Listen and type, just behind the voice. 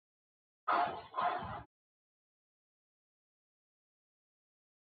Hello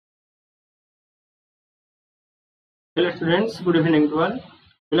students, good evening to all.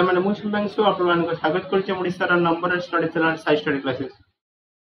 पिला माने मु सोम्यांशु आपन को स्वागत करछि ओडिसा रा नंबर स्टडी चैनल साइ स्टडी क्लासेस।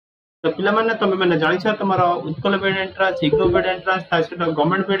 तो पिला माने तमे माने जानि छ तमरो Utkal bed entrance, IGNOU bed entrance, तासे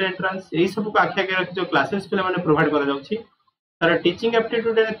government bed entrance एई सब को आख्या के रखि जो क्लासेस पिला माने प्रोवाइड करा जाउछि। तार teaching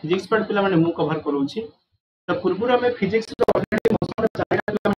aptitude and physics part पिला माने मु कवर करूछि। तो पूर्व में physics row already most of child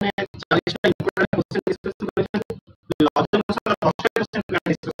पिला माने 40 टा इंपोर्टेंट क्वेश्चन डिस्कशन करिछन। लॉजिक मसला 10 टा क्वेश्चन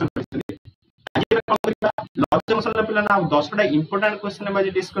डिस्कशन करिछन। लॉजिक मसला पिला ना 10 टा इंपोर्टेंट क्वेश्चन में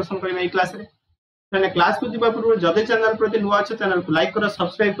डिस्कशन करिमे ए क्लास रे। तने क्लास को दिबा पूर्व जदे चैनल प्रति नुवा छ चैनल को लाइक करो,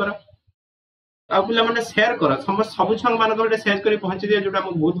 सब्सक्राइब करो आ पिला माने शेयर करो। सब छंग मान को शेयर करी पहुंची दिया जोटा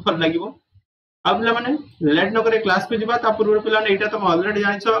हम बहुत भल लागिवो। आ पिला माने लेट न करे क्लास को दिबा ता पूर्व पिला ने एटा तुम ऑलरेडी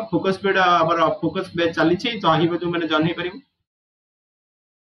जानि छ फोकस बेड हमर फोकस बेड चली छी चाहिबो जो माने जन हे करिवो।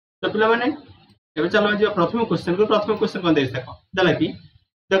 तो पिला माने एबे चलो जे प्रथम क्वेश्चन कोन देस देखो दला कि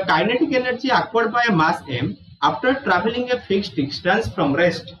the kinetic energy acquired by a mass m after traveling a fixed distance from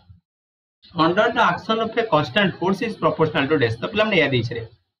rest under the action of a constant force is proportional to dash। तो पिला माने या दै छरे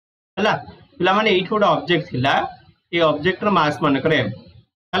हला पिला माने एठी ओडा ऑब्जेक्ट थिला ए ऑब्जेक्ट रो मास माने करे m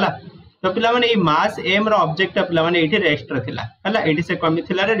हला। तो पिला माने ए मास m रो ऑब्जेक्ट पिला माने एठी रेस्ट रो थिला हला। एठी से कमी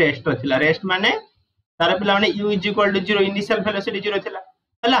थिला रे रेस्ट रो थिला। रेस्ट माने तार पिला माने u = 0 इनिशियल वेलोसिटी 0 थिला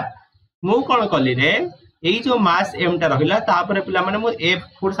हला। मु कोन कली रे एई जो मास m टा रहिला तापर पिला माने मु f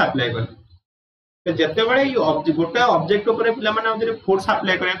फोर्स अप्लाई कर। तो जते बळे ई ऑब्जेक्ट गोटे ऑब्जेक्ट ऊपर पिला माने जे फोर्स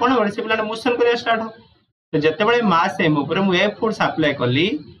अप्लाई करे कोन होय से पिला ने मोशन करे स्टार्ट हो। तो जते बळे मास m ऊपर मु f फोर्स अप्लाई करली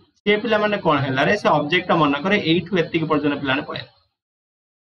से पिला माने कोन हैला रे से ऑब्जेक्ट मन करे एठु एतिक पर्यंत पिला ने पळे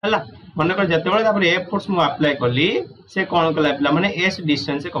हला। मन कर जते बळे तापर f फोर्स मु अप्लाई करली से कोन कला पिला माने s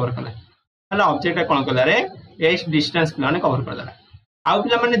डिस्टेंस से कवर कला हला। ऑब्जेक्ट कोन कला रे s डिस्टेंस पिला ने कवर कर देला। आउ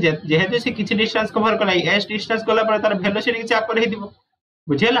पिला माने जेहेतु से किछि डिस्टेंस कवर कलाई s डिस्टेंस कला पर तार वेलोसिटी किछि अपर हे दिबो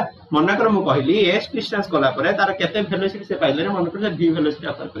बुझेला। मन कर मु कहली s डिस्टेंस कला पर तार केते वेलोसिटी से पाइले रे मन कर v वेलोसिटी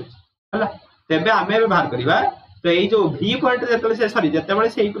अपर करि हला। तेबे हमें बे बाहर करिबा। तो एई जो v पॉइंट जेतले से सॉरी जेते बळे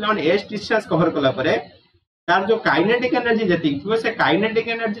सेई पिला माने s डिस्टेंस कवर कला पर तार जो काइनेटिक एनर्जी जति थिबो से काइनेटिक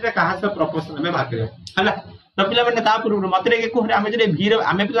एनर्जी रा कहा से प्रोपोर्शनल में बाहर करिबा हला। तो पिला माने ता पूर्व मते रे को हमें जे v रे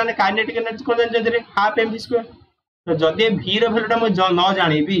हमें पिला ने काइनेटिक एनर्जी को जन जे हाफ mv²। तो जदि v रो वैल्यूटा म न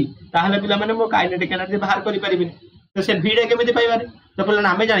जानिबी ताहले पिला माने मो काइनेटिक एनर्जी बाहर करि परिबिनी। तो से v रे केमिति पाइबारे तो पिला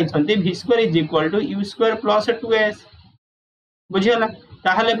नामे जानि छन्ती v² = u² + 2s बुझियला।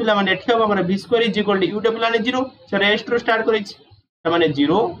 ताहले पिला माने एठी हमर v² = u पिला ने 0 से रेस्ट रो स्टार्ट करै छी त माने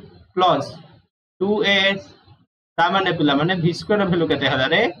 0 + 2s ता माने पिला माने v² रो वैल्यू केते हला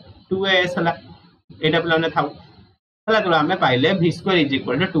रे 2s हला। एटा पिला ने थाउ हला। तो हमें पाइले v²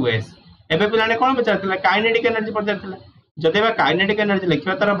 = 2s। एबे पिला ने कोन पचारथिला काइनेटिक एनर्जी पचारथिला। जदेबा काइनेटिक एनर्जी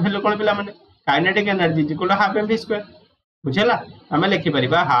लिखिबा तार वैल्यू कोन पिला माने काइनेटिक एनर्जी = हाफ mv²। बुझेला हमें लिखि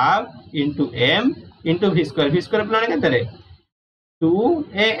परिबा हाफ * m * v² पिला ने केते रे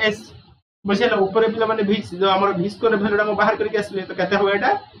 2as बुझेला। ऊपर पिला माने v जो हमर v² वैल्यूटा म बाहर करके आसले तो केते हो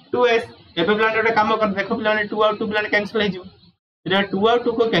एटा 2s। एबे पिला ने एटा काम कर देखो पिला ने 2 और 2 पिला ने कैंसिल हे जिवो। एटा 2 और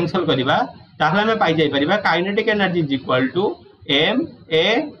 2 को कैंसिल करिबा ताहले हमें पाई जाई परिबा काइनेटिक एनर्जी = ma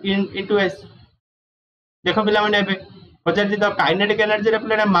 * s। देखो पिला माने एबे पचार दी तो काइनेटिक एनर्जी रे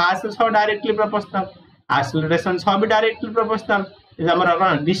पिला मास छ डायरेक्टली प्रोपोर्शनल, एक्सेलरेशन छ भी डायरेक्टली प्रोपोर्शनल, इज हमर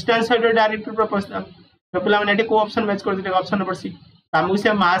कोन डिस्टेंस छ डायरेक्टली प्रोपोर्शनल। तो पिला माने एटी को ऑप्शन मैच कर दिले ऑप्शन नंबर सी। तामु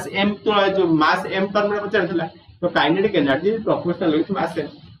से मास m तो जो मास m टर्म रे पचार दिला तो kinetic energy proportional with mass m।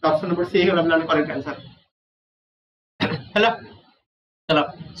 तो ऑप्शन नंबर सी हे पिला ने करेक्ट आंसर हैला। चलो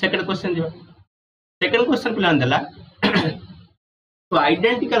सेकंड क्वेश्चन दिबा। सेकंड क्वेश्चन पिला देला तो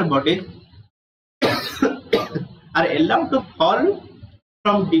identical bodies are allowed to fall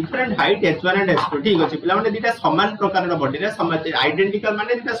from different height h1 and h2 ठीक अछि। पिला माने दिटा समान प्रकार रो बॉडी रे समान आइडेंटिकल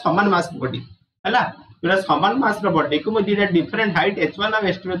माने दिटा समान मास बॉडी हैला। पिला समान मास रो बॉडी को म दिटा डिफरेंट हाइट h1 और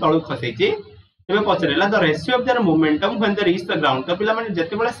h2 तळु खसै छी। तबे पछरेला the ratio of their momentum when they reach the ground. तो पिला माने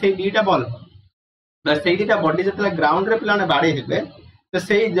जते बेला से दिटा बॉल बस से दिटा बॉडी जते ग्राउंड रे पिला माने बाडे हेबे तो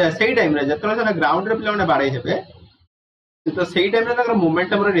सेही टाइम रे जते बेला ग्राउंड रे पिला माने बाडे हेबे तो सही टाइम रे तकर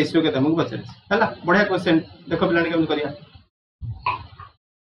मोमेंटम रे रेशियो केते हमकु पछरे हला। बढ़िया क्वेश्चन देखो पिलाने केम करिया।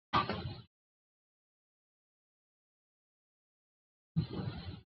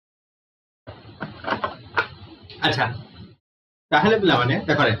 अच्छा ताहले पिला माने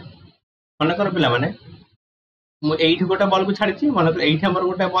देखो रे मन कर पिला माने मु एठी गोटा बॉल को छाडी छी मन कर एठी हमर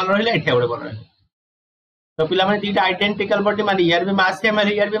गोटा बॉल रहले एठी गोटा बॉल रहले। तो पिला माने दीटा आइडेंटिकल बॉडी माने यार भी मास है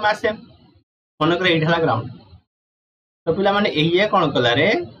माने यार भी मास है। मन कर एठी हला ग्राउंड। तो पिला माने एही कोन कला रे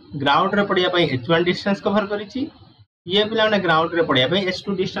ग्राउंड रे पडिया पई h1 डिस्टेंस कवर करिछि ये पिला माने ग्राउंड रे पड़िया पे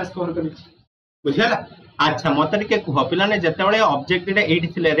s2 डिस्टेंस कवर करी बुझियला। अच्छा मते टिके कुह पिला ने जते बळे ऑब्जेक्ट रे एठी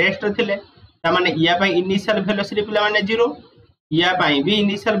थिले रेस्ट थिले ता माने या पई इनिशियल वेलोसिटी पिला माने 0 या पई भी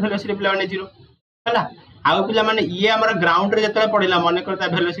इनिशियल वेलोसिटी पिला माने 0 हला। आउ पिला माने ये हमर ग्राउंड रे जते पड़िला मने करता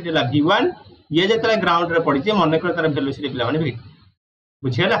वेलोसिटी ला v1 ये जते ग्राउंड रे पड़ी जे मने करता वेलोसिटी पिला माने v2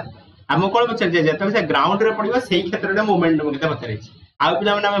 बुझियला। हम कोन पचर जे जते से ग्राउंड रे पड़िबो सेही क्षेत्र रे मोमेंटम केते पचरै छी। आउ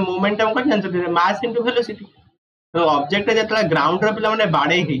पिला माने हम मोमेंटम को जानते मास इनटू वेलोसिटी तो ऑब्जेक्ट जतला ग्राउंड रे पिला माने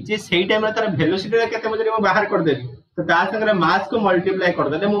बाडे हिची सेही टाइम रे तार वेलोसिटी रे केते मजरे म बाहर कर देबी तो ता संगे मास को मल्टीप्लाई कर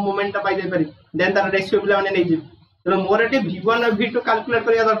देले म मोमेंटम पाइ दे पारि देन तार रेशियो पिला माने नै जी तो मोर एटे v1 और v2 कैलकुलेट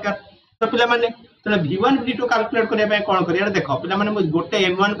करिया दरकार तो पिला माने तो v1 v2 कैलकुलेट करिया पे कोन करिया देखो पिला माने म गोटे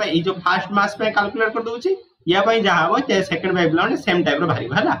m1 पे ई जो फर्स्ट मास पे कैलकुलेट कर दोची या पे जहां हो ते सेकंड पे पिला माने सेम टाइप रो भारी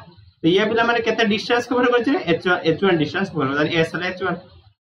हला। तो ये पिला माने केते डिस्टेंस कवर करछि h1 डिस्टेंस कवर कर s ला h1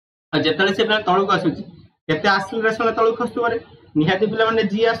 और जतले से पिला तळु को आसुची केते एक्सेलरेशन तळु खसु रे निहाती पिला माने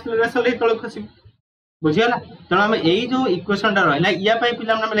g एक्सेलरेशन ले तळु खसी बुझियला। तो हम एई जो इक्वेशन टा रहला या पे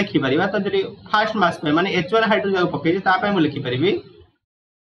पिला माने लिखि परिबा तो जदी फर्स्ट मास पे माने h1 हाइड्रोजन पके ता पे म लिखि परिबी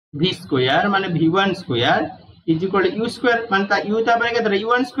v स्क्वायर माने v1 square is equal to u square माने ता u ता पे केते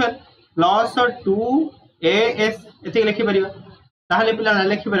u1 स्क्वायर प्लस 2as एते लिखि परिबा ताहले पिला माने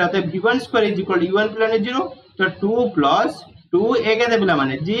लिखि परिबा तो v1 square is equal to u1 पिला ने 0 तो 2 प्लस 2a केते पिला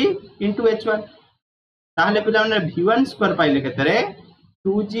माने g into h1 ताहले पिला माने v1 स्क्वायर पाइले केते रे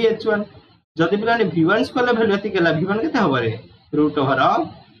 2g h1 जदि पिला ने v1 स्क्वायर ला वैल्यू एति केला v1 केते होबो रे रूट ओवर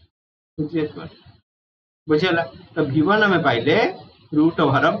 2g h1 बुझियला। तो v1 हमें पाइले रूट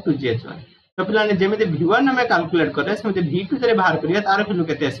ओवर 2g h1 तो पिला ने जेमिति v1 हमें कैलकुलेट करे सेमिति v2 जरे बाहर करिया तार वैल्यू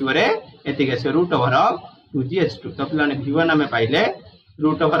केते आसीबो रे एति केसे रूट ओवर 2g h2 तो पिला ने v1 हमें पाइले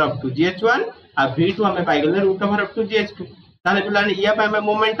रूट ओवर 2g h1 आ v2 हमें पाइ गेले रूट ओवर 2g h2 ताले पिला ने या पे हमें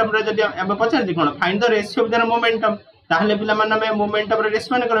मोमेंटम रे जदि हमें पचार जे कोन find the ratio of the momentum ताले पिला माने हमें मोमेंटम रे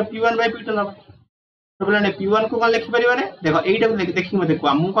रेशियो माने कोन p1 बाय p2 न तो पिला ने p1 को कोन लिखि परिबा रे देखो एटा देखि मते को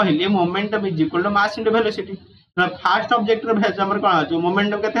हम कहले momentum is equal to mass into velocity तो फर्स्ट ऑब्जेक्ट रे भेज हमर कोन जो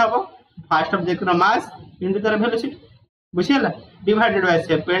मोमेंटम केते हबो फर्स्ट ऑब्जेक्ट रो मास इनटू तार velocity बुझियला divided by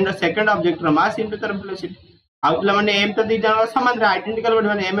second object row mass into तार वेलोसिटी आ पिला माने m तो दी जन समान रे आइडेंटिकल बड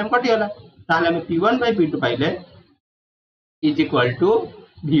माने mm कटि होला ताले हम p1 बाय p2 पाइले is equal to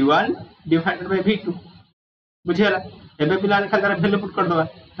v1 divided by v2 बुझियला। एबे पिलान खातर वैल्यू पुट कर दबा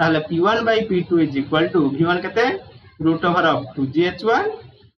ताले p1 by p2 is equal to v1 केते root over of 2gh1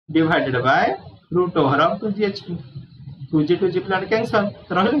 divided by root over of 2gh2 2g पिलान कैंसल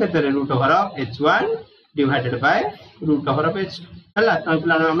तो रहले केते root over of h1 divided by root over of h2 हला। तो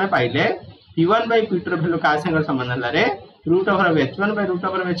पिलान हमें पाइले p1 by p2 row value का संग समान हला रे root over of h1 by root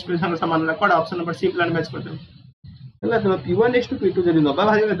over of h2 संग समान हला कोड ऑप्शन नंबर सी पिलान मैच कर दे हला। तो p1 is to p2 जदी नबा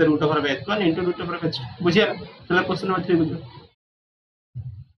भारी में root over h1 into root over h2 बुझिया। चला क्वेश्चन नंबर 3 बुझो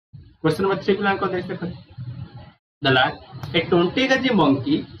क्वेश्चन नंबर 3 प्लान को देखते हैं दला a 20 kg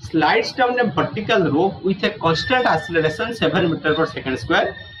monkey slides down a vertical rope with a constant acceleration 7 meter per second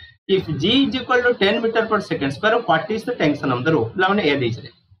square if g is equal to 10 meter per second square what is the tension of the rope पिला माने ए देछ रे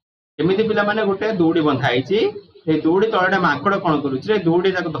एमिति पिला माने गोटे दौड़ी बंधा आइछि ए दौड़ी तळडा माकड़ कोन करूछ रे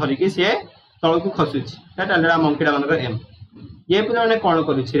दौड़ी जाक धरि के से तळ को खसुछ एटा मंकीडा मनकर एम ये पिला माने कोन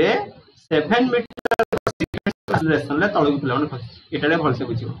करूछ रे 7 मीटर पर सेकंड एक्सेलरेशन ले तळ को पिला माने खसुछ एटाले भल से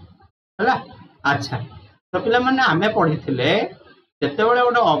बुझियो हला। अच्छा तो पिला माने हमें पढिथिले जते बेले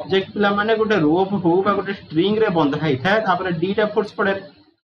गोटे ऑब्जेक्ट पिला माने गोटे रोप हो बा गोटे स्ट्रिंग रे बंधा हिथा तापर डीटा फोर्स पड़े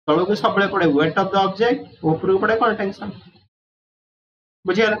तळ को सबले पड़े वेट ऑफ द ऑब्जेक्ट ऊपर को पड़े कोन टेंशन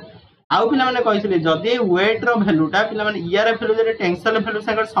बुझियला। आउ पिला माने कहिथिले जदी वेट रो वैल्यूटा पिला माने इया रे वैल्यू जदी टेंशन वैल्यू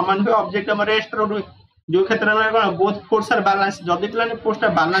संग समान हो ऑब्जेक्ट हम रेस्ट रो जो क्षेत्र में कोन बोथ फोर्स आर बैलेंस जदी पिला ने फोर्स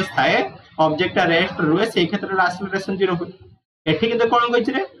बैलेंस थाए ऑब्जेक्ट रेस्ट रो सेही क्षेत्र रे एक्सेलरेशन 0 हो एठी किंतु कोन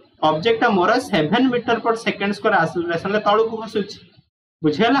कहिछि रे ऑब्जेक्ट मोर 7 मीटर पर सेकंड स्क्वायर एक्सेलरेशन ले तळु को खसुछ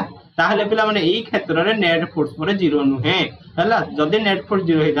बुझियला। ताहले पिला माने एही क्षेत्र रे नेट फोर्स पर 0 नुहे हला जदी नेट फोर्स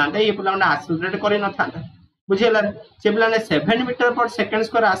 0 हे जांता ये पिला माने एक्सेलरेट करि न थांता बुझियला से पिला ने 7 मीटर पर सेकंड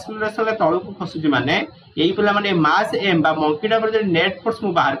स्क्वायर एक्सेलरेशन ले तळु को खसुछ माने एही पिला माने मास m बा मंकीडा पर जे नेट फोर्स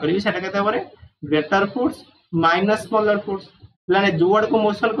मु बाहर करबी सेटा केते होबरे greater force minus smaller force पिला ने जोड़ को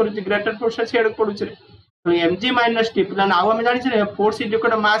मोशन करू ग्रेटर फोर्स से छेड़ पडु छे तो mg माइनस t पिला नाउ हम जानि छे force is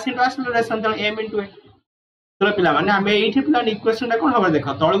equal to mass into acceleration तो m इनटू a तो पिला माने हमें एठी पिला इक्वेशन टा कोन होबा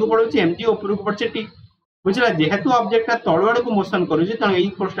देखो तळ को पडु छे mg ऊपर को पडछे t बुझला जेहेतु ऑब्जेक्ट ता तळवाड को मोशन करू छे त एही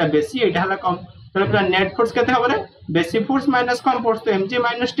फोर्स टा बेसी एटा हला कम तो पिला नेट फोर्स केते होबरे बेसी फोर्स माइनस कम फोर्स तो mg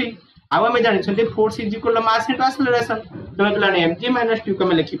माइनस t आउ हम जानि छे force is equal to mass into acceleration तो पिला mg माइनस t को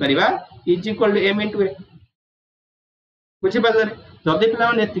हम लिखि परिबा is equal to m into a बुझि बाजर जदी पिला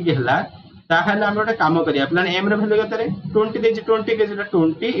माने एति के हला ताहले हम गोटे काम करिया प्लान m रे वैल्यू केते रे 20 देछि 20 के जेटा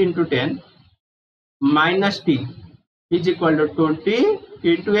 20 into 10 minus t is equal to 20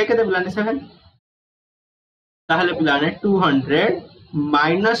 into a केते प्लान 7 ताहले plan 200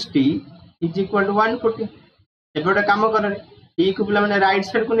 minus t is equal to 140 एबे गोटे काम कर रे t को प्लान राइट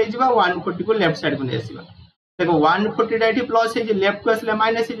साइड को नै जिबा 140 को लेफ्ट साइड को नै आसीबा देखो 140 डाइटी प्लस है जे लेफ्ट को असले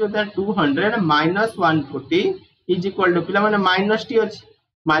माइनस है जो 200 minus 140 is equal to plan minus t अछि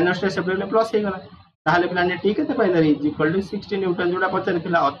माइनस टे सेपरेट प्लस हे गला ताहले प्लान टी केते पाइला इज इक्वल टू 60 न्यूटन जोडा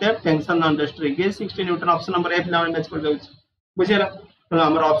पचरथिला अतएव टेंशन नॉन डिस्ट्रिक्ट के 60 Newton option number A plan match कर जाउछ बुझिला तो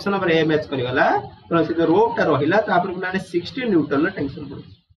हमर ऑप्शन नंबर ए मैच करि गला तो से जो रोटा रहिला तापर प्लान 60 न्यूटन टेंशन पड़छ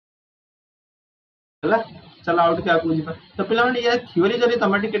हला चलो आउट के आकु जिबा तो प्लान ये थ्योरी जरी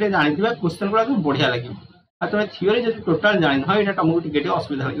तमे टिके जानिथिबा क्वेश्चन गुडा को बढ़िया लागियो आ तमे थ्योरी जरी टोटल जानि ह एटा तमु टिके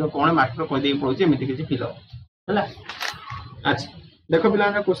असुविधा लागियो कोन मास्टर कह दे पड़छ एमिति किछि फिल हला अच्छा देखो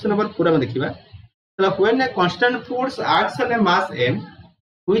पिलाने क्वेश्चन नंबर पूरा में देखिबा तो when a constant force acts on a mass m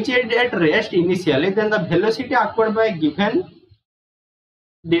which is at rest initially then the velocity acquired by given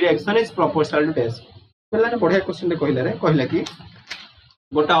direction is proportional to s पिलाने बढ़िया क्वेश्चन रे कहला कि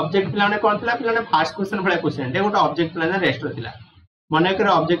गोटा ऑब्जेक्ट पिलाने कोन थिला पिलाने फर्स्ट क्वेश्चन भले क्वेश्चन रे गोटा ऑब्जेक्ट पिलाने रेस्ट थिला माने कर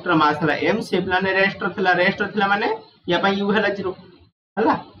ऑब्जेक्ट रा मास हला m से पिलाने रेस्ट थिला माने या पा u हला 0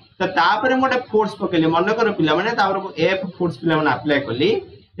 हला तो तापर मोटे फोर्स पकेले मन कर पिला माने तापर एफ फोर्स पिला माने अप्लाई करली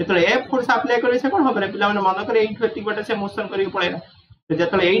जेतले एफ फोर्स अप्लाई करले से कोन होबरे पिला माने मन कर एठी एती गोटे से मोशन करी पळेला तो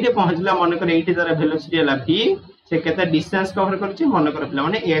जेतले एठी पहुंचला मन कर एठी जरा वेलोसिटी हला v से केते डिस्टेंस कवर करछि मन कर पिला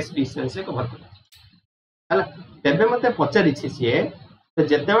माने s डिस्टेंस से कवर कर हला तबे मते पचारि छि से तो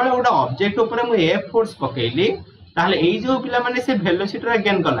जेते बेले गोटे ऑब्जेक्ट ऊपर मु एफ फोर्स पकेली ताहले एई जो पिला माने से वेलोसिटी रा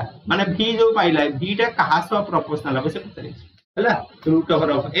गेन कला माने v जो पाइला v टा कहा सो प्रोपोर्शनल है से पचारि हला रूट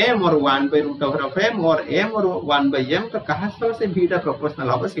ओवर ऑफ m और 1 by root over of m और m और 1 बाय m तो कहा से v टा प्रोपोर्शनल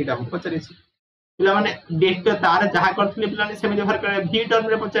हो सेटा हम पचरि छी पिला माने डेट तार जहा करथले पिला ने सेमे व्यवहार करे v टर्म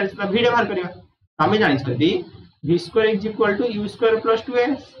रे पचरि छी तो v व्यवहार करिवा हमें जानि छथि v square is equal to u square plus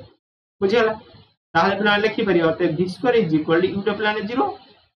 2s बुझियला ताहले पिला लिखि परियो त v square is equal to u तो पिला ने 0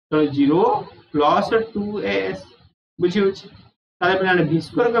 तो 0 प्लस 2s बुझियो ताहले पिला ने v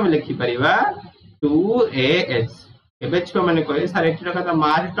स्क्वायर को हम लिखि परिवा 2as एबे छ माने कहे सर एटा का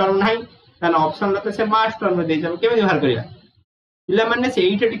मास टर्म नाही तन ऑप्शन लते से मास टर्म दे जब केबे व्यवहार करिया पिला माने से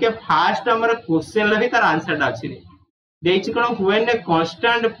एटा टिके फास्ट हमर क्वेश्चन रही तार आंसर टा अछि रे देछि कोन when a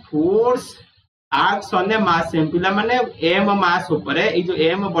constant force acts on a mass m पिला माने m मास ऊपर ए जो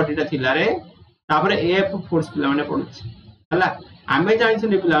m बॉडीटा थिला रे तापर f फोर्स पिला माने पडुछि हला हमें जानि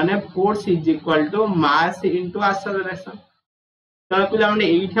छ पिला माने force is equal to mass into acceleration तो पिला माने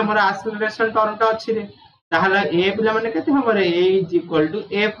एठी हमर एक्सेलरेशन टर्म टा अछि रे ताहला a पिला माने केते हमरे a is equal to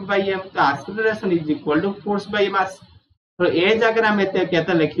f bye m तो acceleration is equal to force by mass तो a जगह हम एते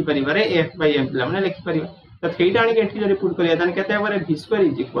केते लिखि परिबा रे f बाय m पिला माने लिखि परिबा तो थीटा आनी केठी जरी पुट करिया तन केते हमरे v square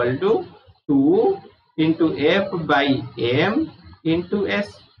is equal to 2 into f by m into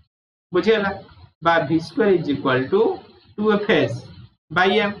s बुझियला बा v square is equal to 2fs by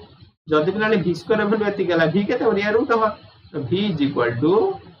m जदि पिला ने v स्क्वायर वैल्यू एति गेला v केते ओरिया रूट ओवर तो v is equal to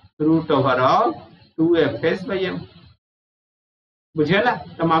root over of 2fs by m बुझियला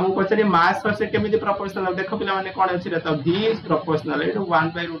तो मामू पछरे मास से केमिति प्रोपोर्शनल देखो पिला माने कोन अछि रे तो v is proportional it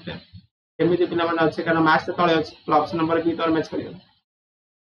 1 by root m केमिति पिला माने अछि कारण मास से तळे अछि तो ऑप्शन नंबर बी तोर मैच करियो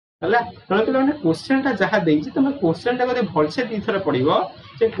हला तो पिला माने क्वेश्चन ता जहा देछि तमे क्वेश्चन ता कदे भलसे दी थरे पडिबो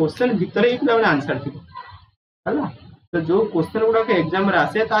से क्वेश्चन भीतर ही पिला माने आंसर थिबो हला तो जो क्वेश्चन गुडा के एग्जाम रे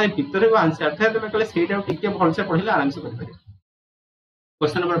आसे तार भीतर को आंसर थे तमे कहले सेटा टिके भलसे पढिले आराम से कर परिबो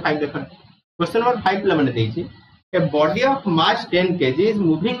क्वेश्चन नंबर 5 देखो क्वेश्चन नंबर 5 पिला माने देछि a body of mass 10 kg is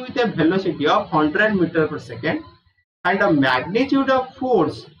moving with a velocity of 100 meter per second and the magnitude of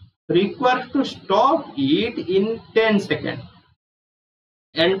force required to stop it in 10 seconds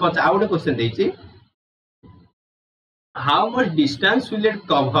and पच आउट क्वेश्चन देछि how much distance will it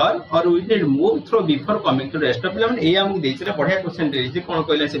cover or will it move through before coming to rest पिला माने ए हम देछि रे बढ़िया question देछि कोन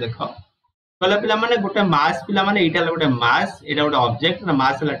कहले से देखो कहला पिला माने गोटे मास पिला माने एटा गोटे मास एटा गोटे ऑब्जेक्ट ना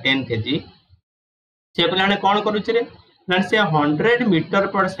मास हला 10 kg से पिला ने कोन करूछि रे ना से 100 मीटर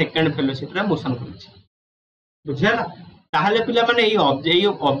पर सेकंड वेलोसिटी रे मोशन करूछि बुझियाला ताहले पिला माने ए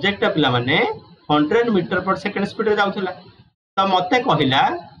ऑब्जेक्ट पिला माने 100 मीटर पर सेकंड स्पीड रे जाउथला तो मते कहिला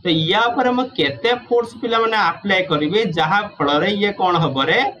तो या पर हम केते फोर्स पिला माने अप्लाई करिवे जहा फल रे ये कोन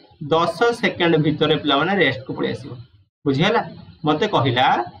हबरे 10 सेकंड भीतर पिला माने रेस्ट को पड़ी आसीबो बुझियाला मते कहिला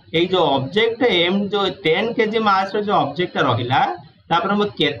ए जो ऑब्जेक्ट m जो 10 केजी मास रे जो ऑब्जेक्ट रहिला तापर हम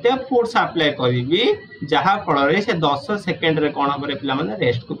केते फोर्स अप्लाई करिवी जहा फल रे से 10 सेकंड रे कोन हबरे पिला माने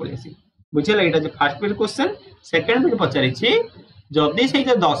रेस्ट को पड़ी आसी बुझियाला एटा जो first page question second page पचारि छी जदि से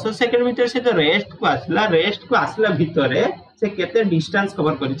जो 10 सेकंड भीतर से जो रेस्ट को आसला भीतर से केते डिस्टेंस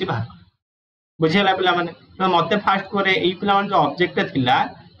कवर करिछि बाहर बुझेला पिला माने तो मते फास्ट करे एई पिला माने जो ऑब्जेक्ट थिला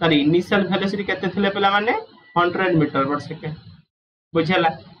तार इनिशियल वेलोसिटी केते थिले पिला माने 100 मीटर पर सेकंड बुझेला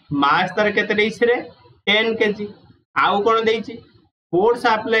मास तार केते देइछि रे 10 केजी आउ कोन देइछि फोर्स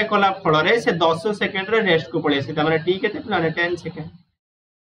अप्लाई कला फल रे से 10 सेकंड रे रेस्ट को पळे से त माने टी केते पिला माने 10 सेकंड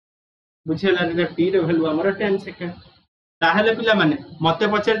बुझेला रे टी रे वैल्यू हमर 10 सेकंड ताहले पिला माने मते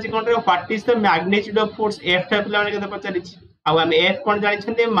पचारछि कोन रे what is the magnitude of force F टा पिला माने केते पचारिछि आ हम एफ कोन जानि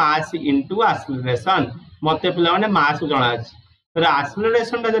छथि मास इनटू एक्सेलरेशन मते पिला माने मास जणा अछि तर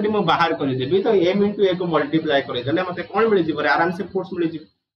एक्सेलरेशन ता जदि मो बाहर करि देबी तो m इनटू a को मल्टीप्लाई करि देले मते कोन मिलि जिवो आराम से फोर्स मिलि जिवो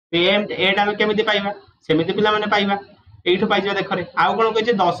m a टा केमिति पाइबा सेमिति पिला माने पाइबा एठो पाइबा देखरे आ कोन कहै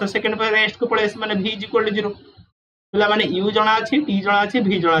छै 10 सेकंड पर रेस्ट को पळे माने v = 0 पिला माने u जणा अछि t जणा अछि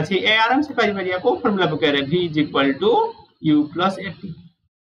v जणा अछि a आराम से पाइ परिया को फार्मूला पके रे v = u + at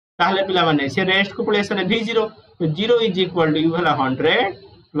ताहले पिला माने से रेस्ट को पळे से v0 तो 0 = u हला 100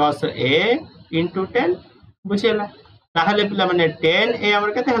 + a * 10 बुझेला ताहले पिला माने 10 a हमर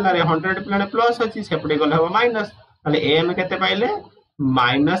केते हला रे 100 पिला माने प्लस अछि सेपटे गले हो माइनस ताले a हम केते पाइले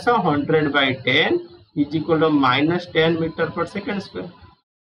 -100/10 = -10 मीटर पर सेकंड स्क्वायर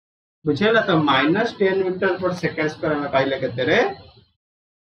बुझेला तो -10 मीटर पर सेकंड स्क्वायर हम पाइले केते रे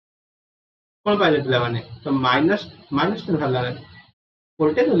कोन पाइले पिला माने तो -10 हला रे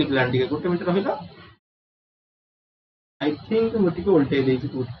उल्टे तो लिखला ठीक है गोटे मीटर रहिला आई थिंक मोटी को उल्टे देछि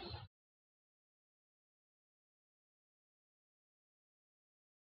पूरा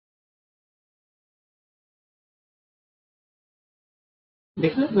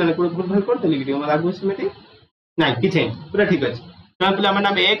देखले मैंने कोन भूल करते लिखि हम लागू सिमेटी नहीं किछे पूरा ठीक अछि तो पिला माने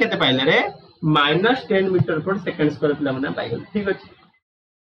हम ए केते पाइले रे -10 मीटर पर सेकंड स्क्वायर पिला माने पाइल ठीक अछि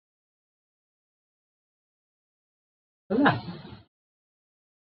होला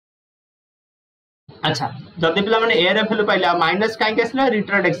अच्छा जदि पिला माने ए रे वैल्यू पाइला माइनस काई के आसला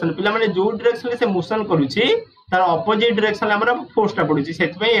रिट्रोडक्शन पिला माने जो डायरेक्शन से मोशन करूची तार ऑपोजिट डायरेक्शन हमरा फोर्स टा पडुची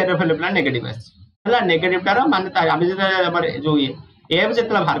सेति पे ए रे वैल्यू पिला नेगेटिव आसी हला नेगेटिव तार माने ता आबे जे हमर जो ये एफ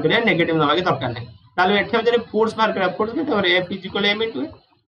जेतला बाहर करिया नेगेटिव नवा के दरकार नै ताले एठे हम जे फोर्स बाहर करिया फोर्स के तोरे एफ = m * a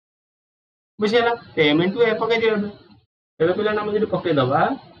बुझेला m * a पके दियो एबे पिला नाम जे पके दबा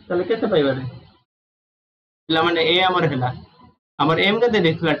ताले केते पाइबा रे पिला माने a हमर हला हमर m के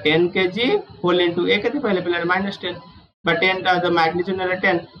देखला 10 kg होल इनटू a केते पहिले पिला -10 बट 10 ता द मैग्नीट्यूड है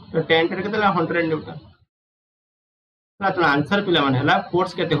 10 तो 10 के केते 100 न्यूटन तो आंसर पिला माने हला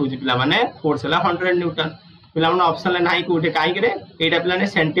फोर्स केते होजी पिला माने फोर्स हला 100 न्यूटन पिला माने ऑप्शन ले नाही कोठे काई करे एटा पिला ने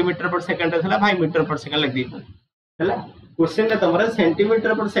सेंटीमीटर पर सेकंड थला भाई मीटर पर सेकंड लग दी हला क्वेश्चन ने तमरा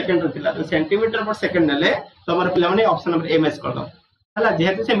सेंटीमीटर पर सेकंड थिला तो सेंटीमीटर पर सेकंड ले तमरा पिला माने ऑप्शन नंबर a मैच कर दो हला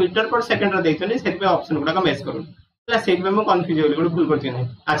जेहेतु से मीटर पर सेकंड रे देछनी सेति पे ऑप्शन गुडा का मैच करू हला सेति पे म कंफ्यूज होली गुड भूल करछि नै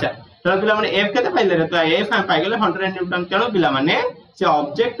अच्छा तो पिला माने f केते पाइले रे तो f हम पाइ गेले 100 न्यूटन तेनो पिला माने से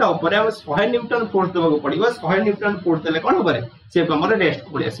ऑब्जेक्ट ऊपर हम 100 न्यूटन फोर्स देबो पड़िबो 100 न्यूटन फोर्स देले कोन होबरे से हमर रेस्ट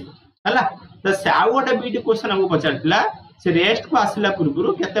पड़ी आसी हला तो से आउ गोटे बीट क्वेश्चन हमको पचारथिला से रेस्ट को आसिला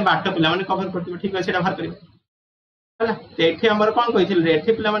पूर्व केते बाट पिला माने कवर करथिबो ठीक है सेटा बाहर करियो हला तो एठी हमर कोन कहिथिल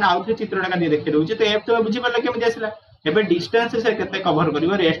रेठी पिला माने आउथरे चित्रटा का देखि रहउछि तो एफ तो बुझि परले केमि आसिला एबे डिस्टेंस से केते कवर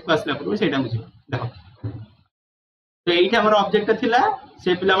करिवो रेस्ट को आसिला पूर्व सेटा बुझियो देखो तो एठी हमर ऑब्जेक्ट थिला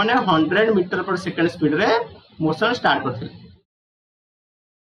से पिला माने 100 मीटर पर सेकंड स्पीड रे मोशन स्टार्ट करथिले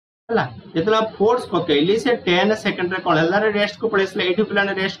हला जेतला फोर्स पकेली से 10 सेकंड रे कोन हला रे रेस्ट को पळेसले एठी पिला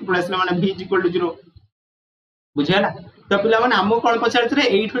ने रेस्ट को पळेसले माने v = 0 बुझियाला तो पिला माने हमो कोन पचारथि रे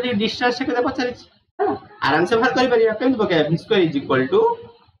एठी डिस्टेंस से केते पचारि हला आराम से बाहर करि परिया केम पके v =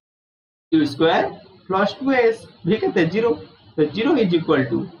 u² + 2s v केते 0 तो 0 =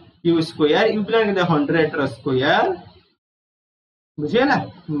 u² u पिला केते 100 रो स्क्वायर बुझियाला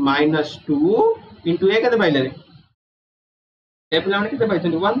 -2 * a केते पाइले रे ए पिला माने केते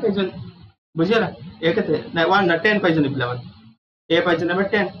पाइछन 1 पाइछन बुझियाला ए केते नै 1 ना 10 पाइछन पिला माने ए पाइछन हम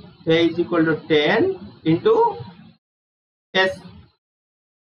 10 तो a = 10 * s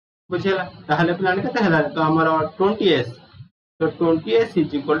बुझियाला ताहले पिला माने केते हला तो हमर 20s तो 20s =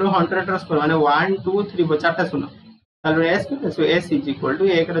 100 रो स्क्वायर माने 1 2 3 चारटा शून्य ताले s केते सो s =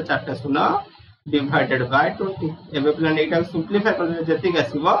 1 रो चारटा शून्य डिवाइडेड बाय 20 एबे पिला ने एटा सिंपलीफाई कर जति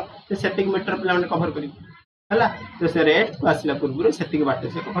आसीबो से सेटिक मीटर पिला माने कवर करी हला तो से रेस्ट को आसला पूर्व सेतिक बाटे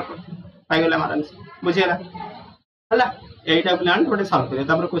से कवर करथि पाइ गेला मारन बुझियला हला एटा प्लान थोड़े सॉल्व करिया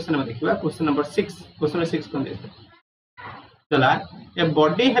तापर क्वेश्चन में देखिबा क्वेश्चन नंबर 6 क्वेश्चन 6 कोन देते चला a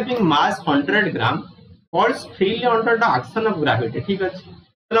body having mass 100 gram falls freely under the action of gravity ठीक अछि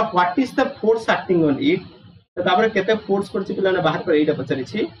चलो what is the force acting on it तो तापर केते फोर्स करछि पिला ने बाहर पर एटा पचरि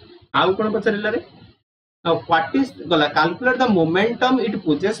छी आउ कोन पचरिला रे Now what is गला calculate the momentum it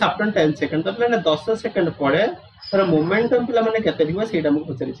possesses after 10 seconds तो पिलाने 10 सेकंड पड़े तर momentum पिला माने केते दिबो सेटा मु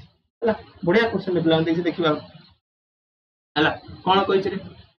पचरि हला बढ़िया क्वेश्चन पिला माने देखिबा हला कोन कहि छै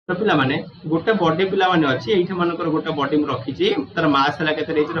तो पिला माने गोटे बॉडी पिला माने अछि एठी मानकर गोटे बॉडी मु रखि छी तर मास हला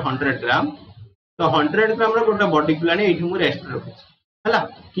केते रे 100 ग्राम तो 100 ग्राम रो गोटे बॉडी पिला ने एठी मु रेस्ट रखि छी हला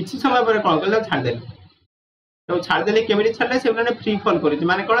किछि समय पर कोन कले छाड़ देली तो छाड़ देली केमिति छाड़ले से पिला ने फ्री फॉल करि छी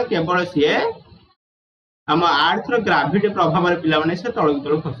माने कोन केवल सिए हम अर्थ रो ग्रेविटी प्रभाव रे पिला माने से तळक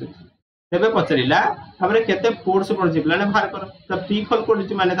तळ खसु तेबे पचरिला हमरे केते फोर्स पड़ जी पिला ने बाहर कर तो फ्री फॉल करि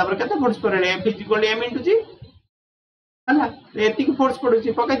छी माने तापर केते फोर्स पड़े F = m * g हला एति की फोर्स पड़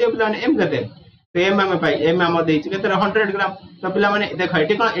छी पके दे पिला ने m केते तो m हम पाई m हम देछि केते 100 ग्राम तो पिला माने देखो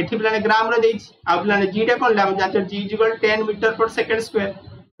एठी कोन एठी पिला ने ग्राम रे देछि आ पिला ने g टा कोन हम जाचे g = 10 मीटर पर सेकंड स्क्वायर तो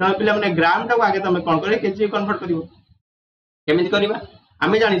पिला माने ग्राम टा आगे तमे कोन करे केजी कन्वर्ट करिवो केमिति करबा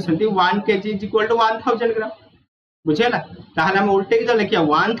हमें जानि छथि 1 kg = 1000 ग्राम बुझेला ताहले हम उल्टे की लिखिया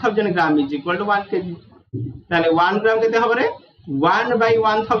 1000 ग्राम = 1 kg ताले 1 ग्राम केते हबरे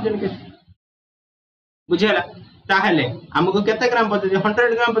 1/1000 kg बुझेला ताहले हमको केते ग्राम पचे 100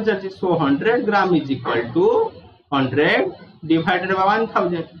 ग्राम पचे सो 100 ग्राम = 100 डिवाइडेड बाय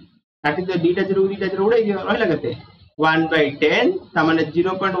 1000 ताकि तो डीटा 0 डीटा 0 उड़े गयो रहला केते 1/10 ता माने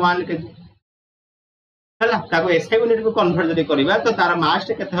 0.1 kg हला ताको एसआई यूनिट को कन्वर्ट जदी करबा तो तार मास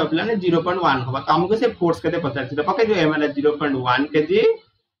केते होबला ने 0.1 होबा तो हमको से फोर्स केते पचार छी तो पके जो एम 0.1 kg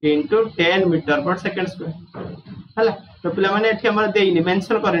 * 10 मीटर पर सेकंड स्क्वायर हला तो पिला माने एठी हमर देइनी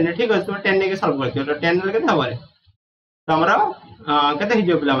मेंशन करेने ठीक अछि तो 10 ने के सॉल्व करथियो तो 10 ले केते होबरे तो हमरा केते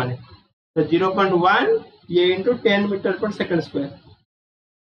हिजो पिला माने तो 0.1 ये * 10 मीटर पर सेकंड स्क्वायर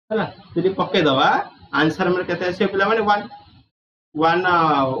हला जदी पके दवा आंसर हमर केते आसे पिला माने 1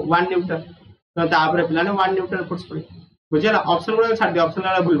 न्यूटन तो तापर पिला ने 1 न्यूटन फोर्स पड़े बुझेला ऑप्शन को छाड़ दे ऑप्शन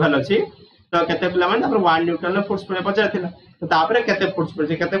वाला भूल भाल अछि तो केते पिला माने तापर 1 न्यूटन ने फोर्स पड़े पचार थिला तो तापर केते फोर्स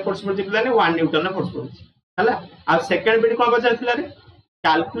पड़े पिला ने 1 न्यूटन ने फोर्स पड़े हला आ सेकंड बिट कोन पचार थिला रे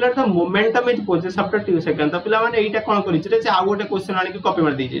calculate the momentum is poses after 2 second तो पिला माने एटा कोन करि छै आ गोटे क्वेश्चन आनि के कॉपी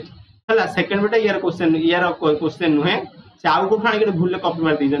मार दै छै हला सेकंड बिट यार क्वेश्चन नुहे से आ को फाणी के भूल कॉपी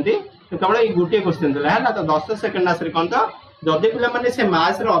मार दै जंती तो केवल ई गोटे क्वेश्चन दिला हला तो 10 सेकंड आसरे कोन तो जदि पिला माने से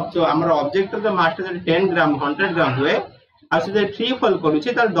मास रो हमर ऑब्जेक्ट रो मास 10 ग्राम 100 ग्राम हुए आ से फ्री फॉल करू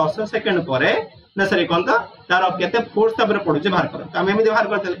छी त 10 सेकंड परे ना सरी कोन तो तार केते फोर्स तबरे पडु छै बाहर कर त हम एमि बाहर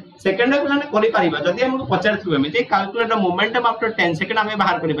करतले सेकंड पिला ने करि परिबा जदि हमको पचार थु एमि calculate the momentum after 10 second हम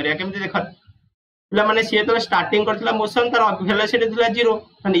बाहर करि परिया केमि देख पिला माने से तो स्टार्टिंग करथला मोशन तार वेलोसिटी दिला 0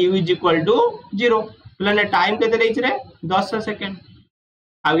 माने u = 0 पिला ने टाइम केते दै छै रे 10 सेकंड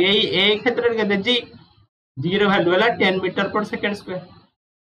आ ए क्षेत्र केते g 0 वैल्यू वाला 10 मीटर पर सेकंड स्क्वायर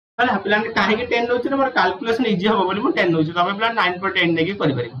हला पिला ने काहे के 10 नोच मोर कैलकुलेशन इजी हो बोली मु 10 नोच तबे पिला 9.10 ने के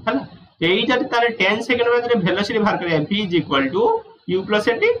करि पारि हला एई जति तारे 10 सेकंड में वेलोसिटी बाहर करिया v = u +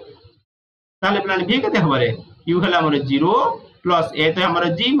 at ताले पिला ने v केते हबरे u हला हमर 0 प्लस a तो हमर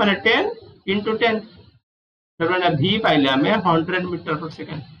g माने 10 * 10 तबे ना v पाइले हमें 100 मीटर पर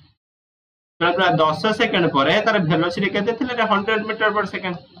सेकंड तबे 10 सेकंड परे तार वेलोसिटी केते थिले 100 मीटर पर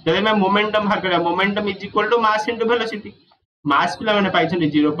सेकंड जदि मैं मोमेंटम बाहर करिया momentum is equal to mass into velocity mass पिला माने पाइ छन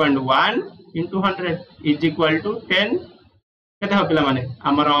 0.1 * 100 इज इक्वल टू 10 केते हो पिला माने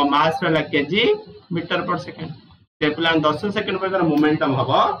हमर मास वाला केजी मीटर पर सेकंड ते पिला 10 सेकंड पर तार मोमेंटम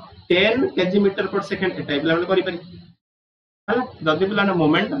हबो 10 केजी मीटर पर सेकंड एटा पिला माने करि पारि हला जदि पिला ने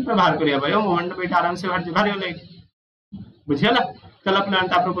मोमेंटम पे बाहर करिया भाई मोमेंटम पे आराम से बाहर होले बुझियला चला पिला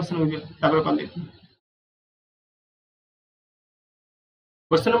तापर क्वेश्चन हो गया तापर कोन दे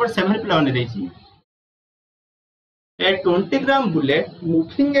क्वेश्चन नंबर 7 पिला ने देछि a 20 gram bullet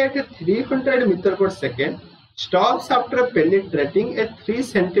moving at 300 meter per second stops after penetrating a 3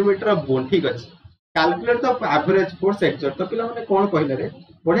 centimeter of bone ठीक अछि calculate the average force exert तो पिला माने कोन कहले रे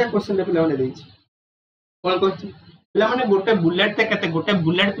बढ़िया क्वेश्चन ले पिला माने देछि कोन कहछि पिला माने गोटे बुलेट ते केते गोटे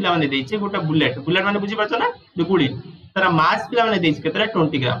बुलेट पिला माने देछि गोटे बुलेट माने बुझि परछ ना जो गुडी तारा मास पिला माने देछि केते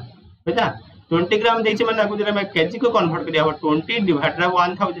 20 ग्राम बुझा 20 ग्राम देछि माने आगु जरा मैं केजी को कन्वर्ट करिया 20 डिवाइडेड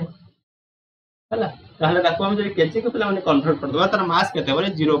बाय 1000 हला ताहले ताको हम जरी केजी को पिला माने कन्वर्ट कर दबा तार मास केते बरे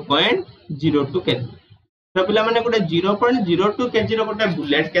 0.02 केजी तो पिला माने गोटे 0.02 केजी रो गोटे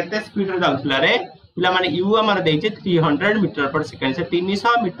बुलेट केते स्पीड रे जाउथला रे पिला माने u हमर देछि 300 मीटर पर सेकंड से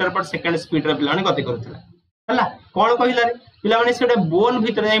 300 मीटर पर सेकंड स्पीड रे पिला माने गति करथला हला कोन कहिला रे पिला माने से गोटे बोन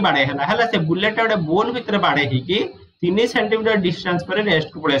भीतर जाई बाडे हला से बुलेट गोटे बोन भीतर बाडे ही कि 3 सेंटीमीटर डिस्टेंस पर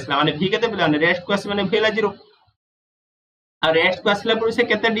रेस्ट को पड़े असला माने v केते पिला माने रेस्ट को आसी माने v ला 0 आ रेस्ट को आसला पर से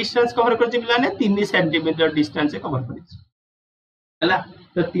केते डिस्टेंस कवर करछि पिला ने 3 सेंटीमीटर डिस्टेंस से कवर करछि हला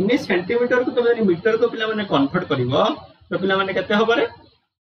तो 3 सेंटीमीटर को तो मीटर को पिला माने कन्वर्ट करिवो तो पिला माने केते होबरे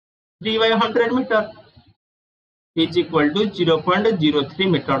 3/100 metre is equal to 0.03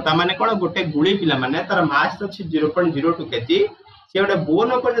 metre ता माने कोन गोटे गुली पिला माने तार मास अछि 0.02 केजी से गोटे बोन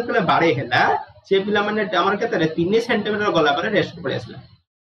पर जतले बाडे हैला से पिला माने हमर केतरे 3 सेंटीमीटर गला पर रेस्ट पड़े आसला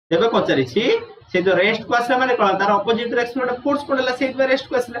तेबे पचारि छी से जो रेस्ट को आसला माने कोन तार ऑपोजिट डायरेक्शन गोटे फोर्स पड़ला से रेस्ट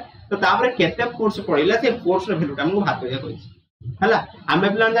को आसला तो तापर केते फोर्स पड़िला से फोर्स रो वैल्यू हमहु भाग करिया कहि हला हमें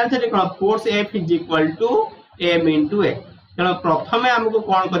पिला जान छै कोन force F is equal to m into a तेणु प्रथमे हमको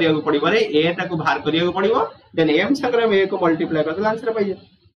कौन करिया पड़ो रे ए टाको बाहर करिया पड़ो देन एम संगे हम ए को मल्टीप्लाई कर आंसर पाइ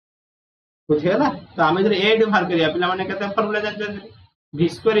बुझियला तो आमे जरे ए बाहर करिया पिला माने केते फार्मूला जान v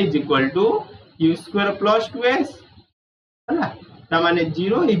square is equal to u square plus 2s हला त माने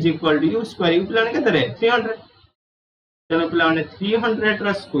 0 is equal to u square u पिला माने केते रे 300 तेणु पिला माने 300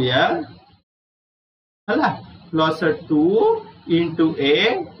 रा स्क्वायर हला plus 2 into a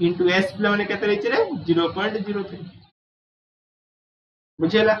into s पिला माने केते रे 0.03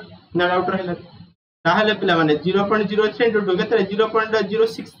 बुझेला ना डाउट रहला ताहले पिला माने 0.03 into 2 केते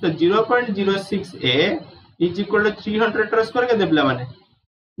 0.06 तो 0.06 a इज इक्वल टू 300 टर स्क्वायर के पिला माने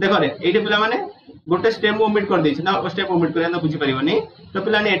देखो रे एठी पिला माने गोटे स्टेप मूवमेंट कर दै छी ना स्टेप मूवमेंट करे ना बुझी परिबनी तो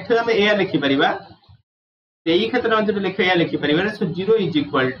पिला ने एठी हम a लिखि परिबा एई क्षेत्र में जब लिखे a लिखि परिबा सो 0 इज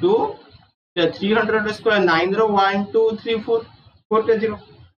इक्वल टू 300 स्क्वायर 9 रो 1 2 3 4 4 के 0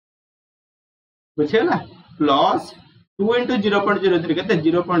 बुझेला प्लस 2 into 0.03 केते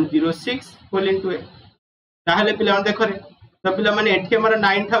 0.06 होल into a ताहले पिला मन देखो रे तो पिला माने एठी हमर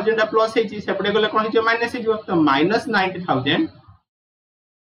 9000 टा प्लस हे छी सेपडे गले कोन हिजो माइनस हे जो तो minus 90000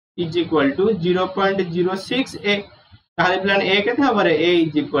 is equal to 0.06 a ताहले पिला ने a केते हमर a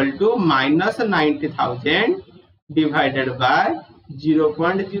is equal to minus 90000 divided by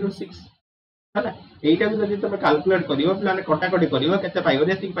 0.06 हला एटा भी जदी तमे कैलकुलेट करियो पिला ने कटाकटी करियो केते पाइबो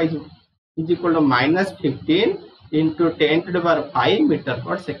रे ठीक पाइजो is equal to minus 15 into 10 to the power 5 meter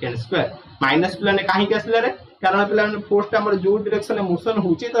per second square minus पिला ने काहे के असले रे कारण पिला ने फोर्स ता हमर जो डायरेक्शन में मोशन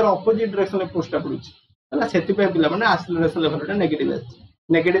होची तार ऑपोजिट डायरेक्शन में फोर्स ता पडुची हला सेति पे पिला माने एक्सेलरेशन लेवल ता नेगेटिव आछि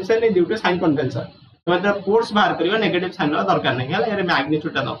negative sign due to sign convention तो मतलब फोर्स बाहर करियो नेगेटिव साइन ला दरकार नहीं हला एरे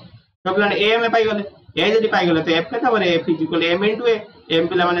मैग्नीट्यूड ता दो तो पिला ने a में पाई गले a जदी पाई गले तो f केता बरे f is equal m into a m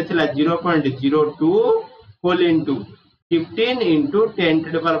पिला माने थिला 0.02 whole into 15 into 10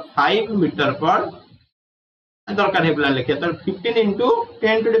 to the power 5 meter per दरकार है प्लान लिखे तो 15 into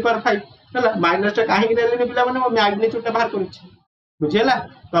 10 to the power 5 हला माइनस टा काहे के देले पिला माने मैग्नीट्यूड टा बाहर करूची बुझेला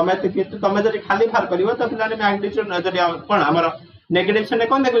तमे तो तमे जदी खाली बाहर करिवो तो पिला ने मैग्नीट्यूड जदी कोन हमर नेगेटिव साइन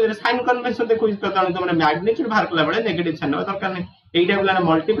कोन देखो जे साइन कन्वेंशन देखो तो ताने तमे मैग्नीट्यूड बाहर कला बळे नेगेटिव साइन दरकार नै एटा पिला ने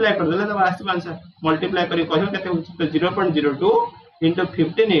मल्टीप्लाई कर देले तो आसी आंसर मल्टीप्लाई करी कहियो केते होची तो 0.02 into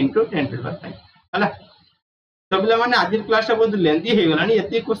 15 into 10 to the power 5 हला तो पिला माने आज क्लास टा बहुत लेंथी हे गलानी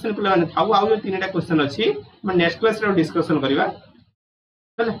एते क्वेश्चन पिला माने थाउ आउ तीनटा क्वेश्चन अछि हम नेक्स्ट क्लास रे डिस्कशन करबा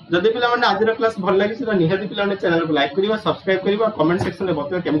हला जदि पिला माने आज क्लास भल लागि से निहाती पिला माने चैनल को लाइक करिवा सब्सक्राइब करिवा कमेंट सेक्शन में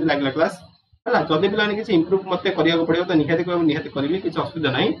बताओ केमिति लागला क्लास हला जदि पिला माने किछ इंप्रूव मते करिया को पड़ियो तो निहाती करबी किछ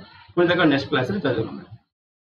असुविधा नाही पुଣି देखो नेक्स्ट क्लास रे चलबा।